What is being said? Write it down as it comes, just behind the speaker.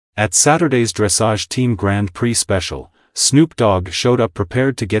At Saturday's Dressage Team Grand Prix Special, Snoop Dogg showed up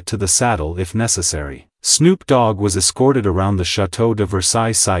prepared to get to the saddle if necessary. Snoop Dogg was escorted around the Château de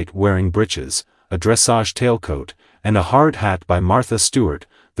Versailles site wearing breeches, a dressage tailcoat, and a hard hat by Martha Stewart,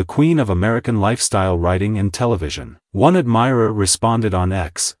 the queen of American lifestyle writing and television. One admirer responded on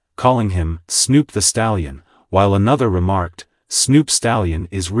X, calling him Snoop Thee Stallion, while another remarked, "Snoop Stallion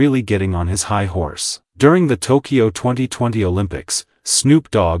is really getting on his high horse." During the Tokyo 2020 Olympics, Snoop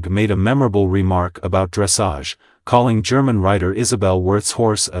Dogg made a memorable remark about dressage, calling German writer Isabel Werth's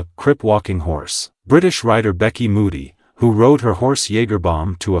horse a crip-walking horse. British writer Becky Moody, who rode her horse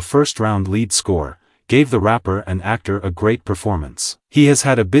Jägerbaum to a first-round lead score, gave the rapper and actor a great performance. He has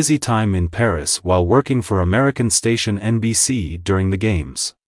had a busy time in Paris while working for American station NBC during the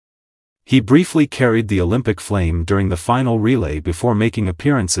Games. He briefly carried the Olympic flame during the final relay before making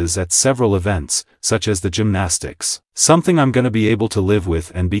appearances at several events, such as the gymnastics. "Something I'm gonna be able to live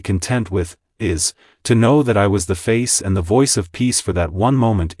with and be content with, is, to know that I was the face and the voice of peace for that one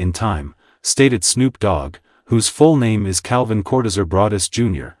moment in time," stated Snoop Dogg, whose full name is Calvin Cortazar Broadus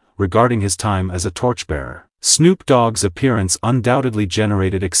Jr., regarding his time as a torchbearer. Snoop Dogg's appearance undoubtedly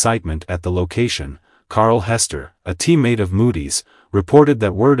generated excitement at the location. Carl Hester, a teammate of Moody's, reported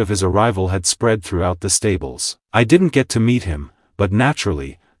that word of his arrival had spread throughout the stables. "I didn't get to meet him, but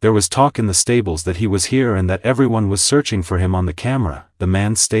naturally, there was talk in the stables that he was here and that everyone was searching for him on the camera," the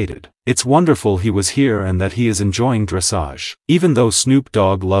man stated. "It's wonderful he was here and that he is enjoying dressage. Even though Snoop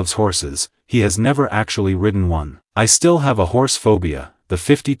Dogg loves horses, he has never actually ridden one. I still have a horse phobia," the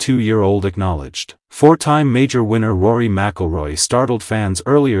 52-year-old acknowledged. Four-time major winner Rory McIlroy startled fans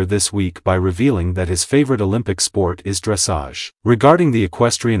earlier this week by revealing that his favorite Olympic sport is dressage. Regarding the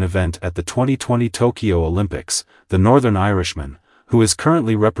equestrian event at the 2020 Tokyo Olympics, the Northern Irishman, who is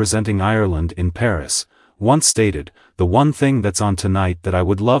currently representing Ireland in Paris, once stated, "The one thing that's on tonight that I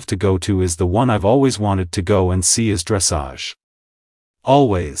would love to go to is the one I've always wanted to go and see is dressage.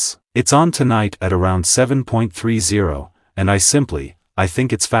 Always. It's on tonight at around 7:30, and I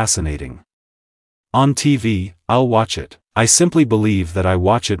think it's fascinating. On TV, I'll watch it. I simply believe that I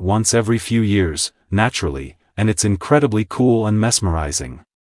watch it once every few years, naturally, and it's incredibly cool and mesmerizing.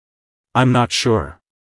 I'm not sure."